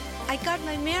I got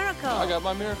my miracle. I got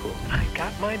my miracle. I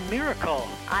got my miracle.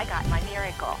 I got my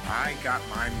miracle. I got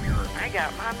my miracle. I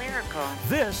got my miracle.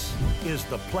 This is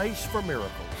the place for miracles.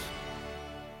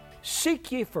 Seek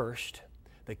ye first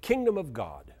the kingdom of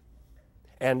God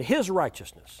and His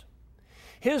righteousness,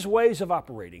 His ways of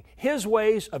operating, His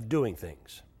ways of doing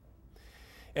things.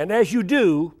 And as you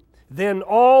do, then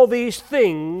all these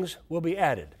things will be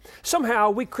added.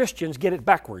 Somehow we Christians get it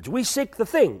backwards. We seek the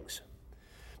things.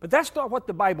 But that's not what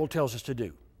the Bible tells us to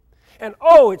do. And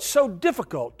it's so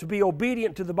difficult to be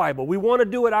obedient to the Bible. We want to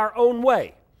do it our own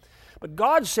way. But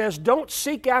God says, don't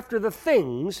seek after the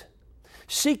things,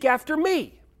 seek after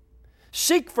me.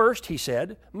 Seek first, He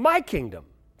said, my kingdom,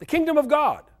 the kingdom of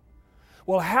God.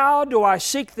 Well, how do I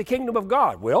seek the kingdom of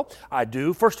God? Well, I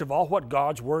do, first of all, what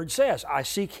God's Word says. I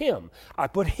seek Him. I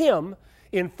put Him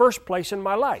in first place in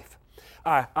my life.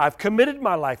 I've committed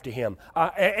my life to Him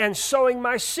and sowing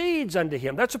my seeds unto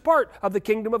Him. That's a part of the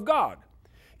kingdom of God.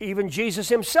 Even Jesus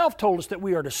Himself told us that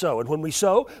we are to sow. And when we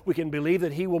sow, we can believe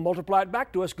that He will multiply it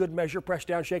back to us, good measure, pressed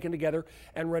down, shaken together,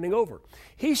 and running over.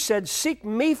 He said, seek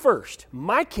me first,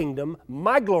 my kingdom,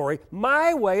 my glory,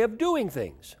 my way of doing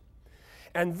things.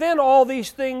 And then all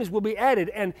these things will be added.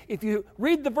 And if you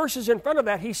read the verses in front of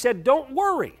that, He said, don't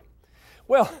worry.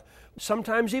 Well,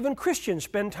 sometimes even Christians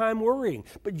spend time worrying.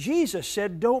 But Jesus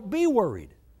said, don't be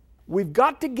worried. We've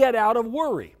got to get out of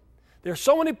worry. There's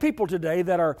so many people today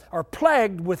that are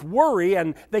plagued with worry,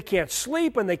 and they can't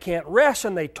sleep and they can't rest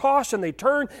and they toss and they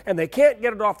turn and they can't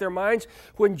get it off their minds,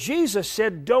 when Jesus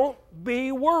said, don't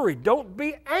be worried, don't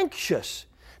be anxious.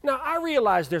 Now, I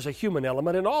realize there's a human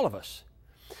element in all of us,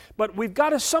 but we've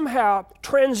got to somehow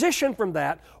transition from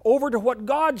that over to what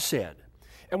God said.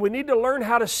 And we need to learn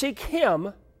how to seek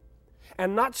Him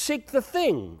and not seek the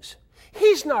things.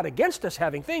 He's not against us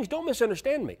having things. Don't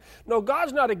misunderstand me. No,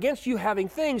 God's not against you having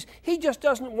things. He just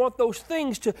doesn't want those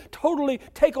things to totally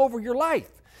take over your life.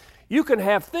 You can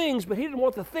have things, but He didn't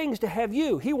want the things to have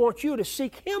you. He wants you to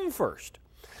seek Him first.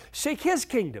 Seek His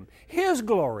kingdom, His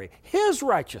glory, His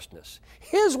righteousness,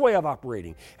 His way of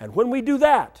operating. And when we do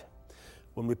that,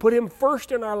 when we put Him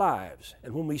first in our lives,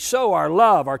 and when we sow our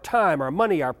love, our time, our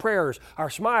money, our prayers, our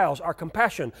smiles, our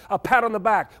compassion, a pat on the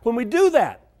back, when we do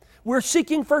that, we're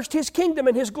seeking first His kingdom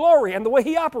and His glory and the way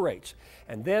He operates.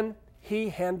 And then He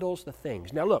handles the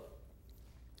things. Now look,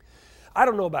 I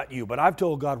don't know about you, but I've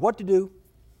told God what to do.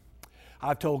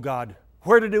 I've told God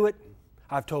where to do it.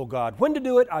 I've told God when to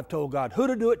do it. I've told God who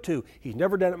to do it to. He's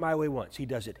never done it my way once. He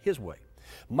does it His way.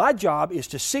 My job is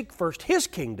to seek first His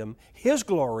kingdom, His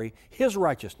glory, His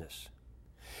righteousness,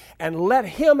 and let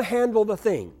Him handle the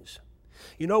things.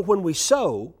 You know, when we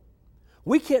sow,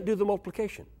 we can't do the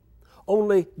multiplication.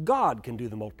 Only God can do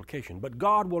the multiplication, but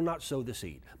God will not sow the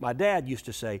seed. My dad used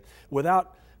to say,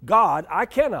 without God, I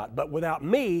cannot, but without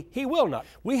me, He will not.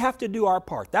 We have to do our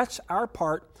part. That's our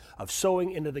part of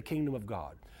sowing into the kingdom of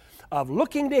God, of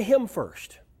looking to Him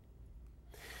first,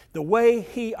 the way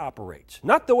He operates,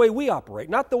 not the way we operate,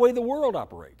 not the way the world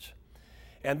operates.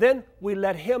 And then we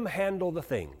let Him handle the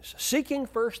things, seeking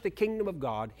first the kingdom of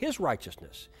God, His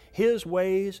righteousness, His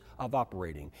ways of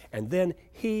operating, and then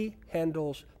He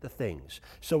handles the things.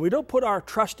 So we don't put our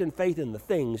trust and faith in the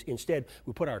things. Instead,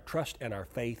 we put our trust and our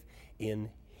faith in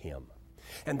Him.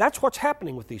 And that's what's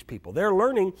happening with these people. They're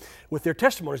learning with their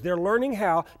testimonies, they're learning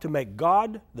how to make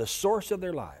God the source of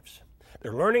their lives.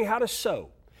 They're learning how to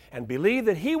sow and believe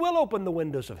that He will open the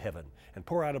windows of heaven and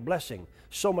pour out a blessing,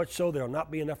 so much so there will not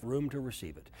be enough room to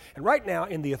receive it. And right now,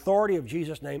 in the authority of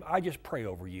Jesus' name, I just pray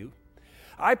over you.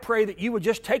 I pray that you would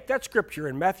just take that scripture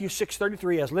in Matthew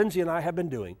 6:33, as Lindsay and I have been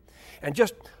doing, and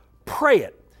just pray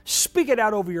it. Speak it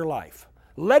out over your life.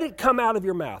 Let it come out of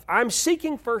your mouth. I'm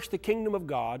seeking first the kingdom of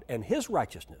God and His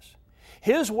righteousness,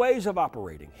 His ways of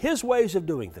operating, His ways of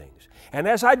doing things. And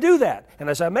as I do that, and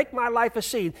as I make my life a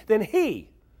seed, then He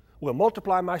will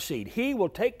multiply my seed. He will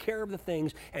take care of the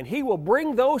things, and He will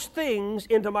bring those things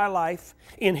into my life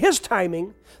in His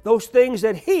timing, those things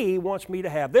that He wants me to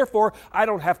have. Therefore, I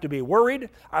don't have to be worried.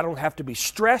 I don't have to be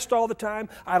stressed all the time.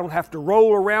 I don't have to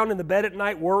roll around in the bed at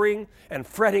night worrying and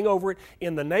fretting over it.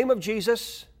 In the name of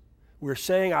Jesus, we're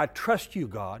saying, I trust You,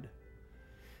 God.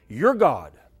 You're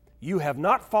God. You have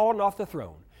not fallen off the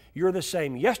throne. You're the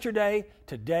same yesterday,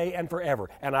 today, and forever.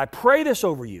 And I pray this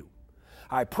over you.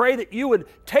 I pray that you would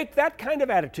take that kind of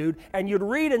attitude and you'd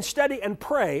read and study and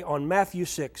pray on Matthew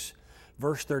 6,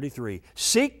 verse 33.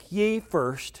 Seek ye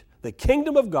first the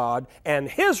kingdom of God and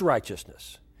His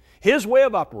righteousness, His way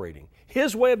of operating,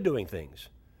 His way of doing things,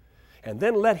 and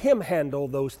then let Him handle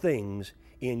those things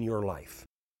in your life.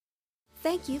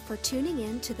 Thank you for tuning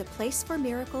in to the Place for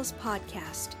Miracles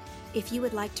podcast. If you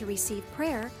would like to receive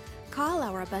prayer, Call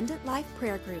our Abundant Life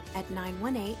Prayer Group at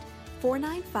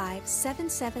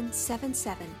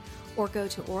 918-495-7777 or go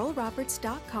to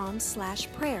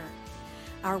oralroberts.com/prayer.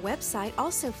 Our website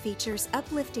also features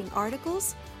uplifting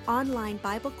articles, online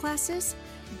Bible classes,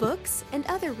 books, and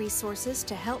other resources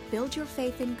to help build your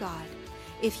faith in God.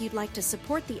 If you'd like to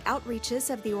support the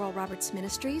outreaches of the Oral Roberts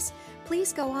Ministries,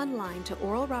 please go online to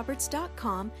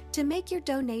oralroberts.com to make your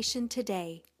donation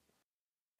today.